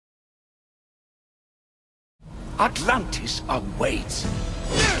Atlantis awaits.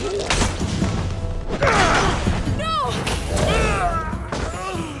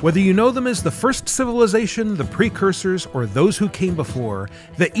 Whether you know them as the first civilization, the precursors, or those who came before,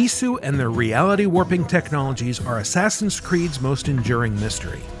 the Isu and their reality-warping technologies are Assassin's Creed's most enduring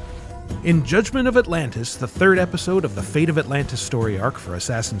mystery. In Judgment of Atlantis, the third episode of the Fate of Atlantis story arc for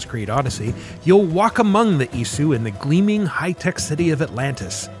Assassin's Creed Odyssey, you'll walk among the Isu in the gleaming, high-tech city of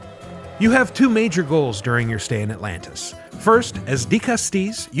Atlantis. You have two major goals during your stay in Atlantis. First, as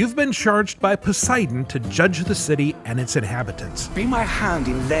Dicastes, you've been charged by Poseidon to judge the city and its inhabitants. Be my hand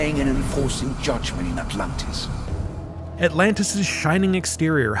in laying and enforcing judgment in Atlantis. Atlantis' shining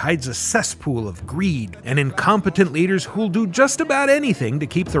exterior hides a cesspool of greed and incompetent leaders who'll do just about anything to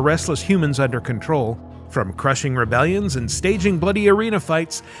keep the restless humans under control, from crushing rebellions and staging bloody arena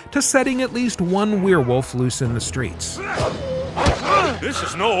fights to setting at least one werewolf loose in the streets. This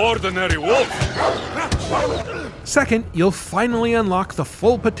is no ordinary wolf! Second, you'll finally unlock the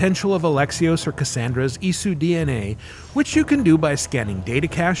full potential of Alexios or Cassandra's Isu DNA, which you can do by scanning data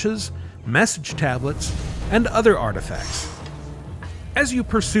caches, message tablets, and other artifacts. As you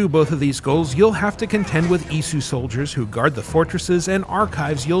pursue both of these goals, you'll have to contend with Isu soldiers who guard the fortresses and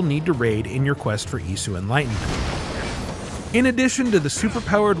archives you'll need to raid in your quest for Isu enlightenment. In addition to the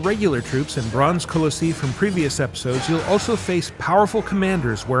superpowered regular troops and bronze colossi from previous episodes, you'll also face powerful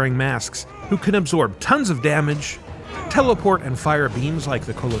commanders wearing masks who can absorb tons of damage, teleport and fire beams like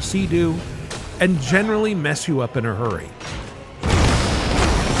the colossi do, and generally mess you up in a hurry.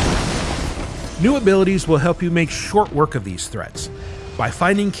 New abilities will help you make short work of these threats. By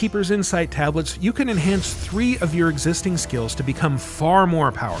finding Keeper's Insight tablets, you can enhance 3 of your existing skills to become far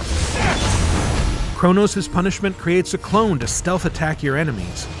more powerful. Kronos' punishment creates a clone to stealth attack your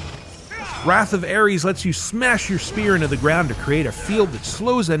enemies. Wrath of Ares lets you smash your spear into the ground to create a field that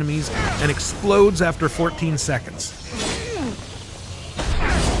slows enemies and explodes after 14 seconds.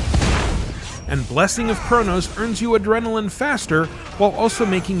 And Blessing of Kronos earns you adrenaline faster, while also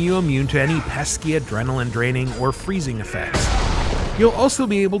making you immune to any pesky adrenaline-draining or freezing effects. You'll also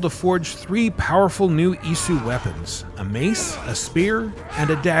be able to forge 3 powerful new Isu weapons, a mace, a spear, and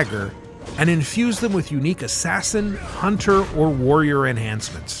a dagger, and infuse them with unique assassin, hunter, or warrior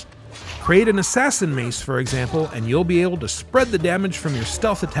enhancements. Create an assassin mace, for example, and you'll be able to spread the damage from your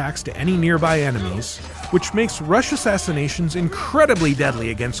stealth attacks to any nearby enemies, which makes rush assassinations incredibly deadly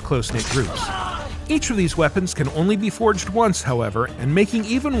against close-knit groups. Each of these weapons can only be forged once, however, and making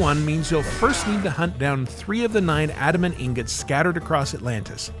even one means you'll first need to hunt down 3 of the 9 adamant ingots scattered across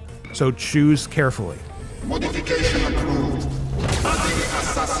Atlantis, so choose carefully. Modification approved.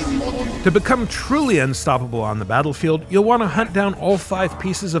 To become truly unstoppable on the battlefield, you'll want to hunt down all 5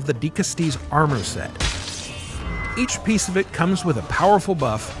 pieces of the Dicastes armor set. Each piece of it comes with a powerful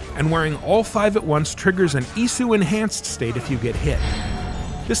buff, and wearing all 5 at once triggers an Isu enhanced state if you get hit.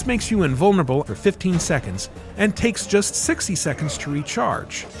 This makes you invulnerable for 15 seconds, and takes just 60 seconds to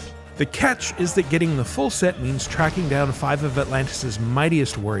recharge. The catch is that getting the full set means tracking down 5 of Atlantis'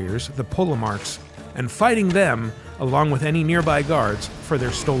 mightiest warriors, the Polemarchs, and fighting them, along with any nearby guards, for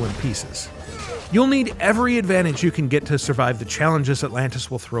their stolen pieces. You'll need every advantage you can get to survive the challenges Atlantis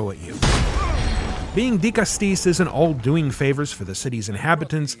will throw at you. Being Dicastes isn't all doing favors for the city's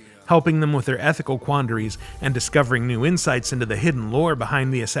inhabitants, helping them with their ethical quandaries, and discovering new insights into the hidden lore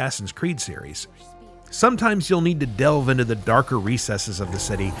behind the Assassin's Creed series. Sometimes you'll need to delve into the darker recesses of the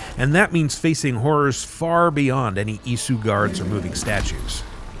city, and that means facing horrors far beyond any Isu guards or moving statues.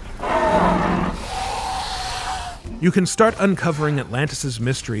 You can start uncovering Atlantis'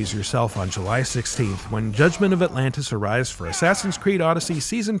 mysteries yourself on July 16th when Judgment of Atlantis arrives for Assassin's Creed Odyssey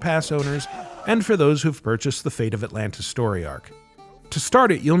Season Pass owners and for those who've purchased the Fate of Atlantis story arc. To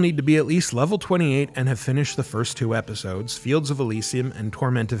start it, you'll need to be at least level 28 and have finished the first 2 episodes, Fields of Elysium and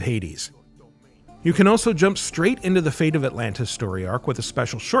Torment of Hades. You can also jump straight into the Fate of Atlantis story arc with a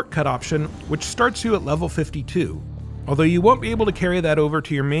special shortcut option, which starts you at level 52, although you won't be able to carry that over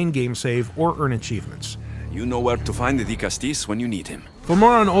to your main game save or earn achievements. You know where to find the Dicastes when you need him. For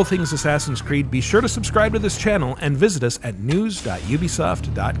more on all things Assassin's Creed, be sure to subscribe to this channel and visit us at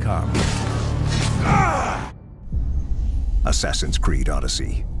news.ubisoft.com. Assassin's Creed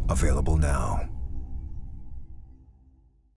Odyssey, available now.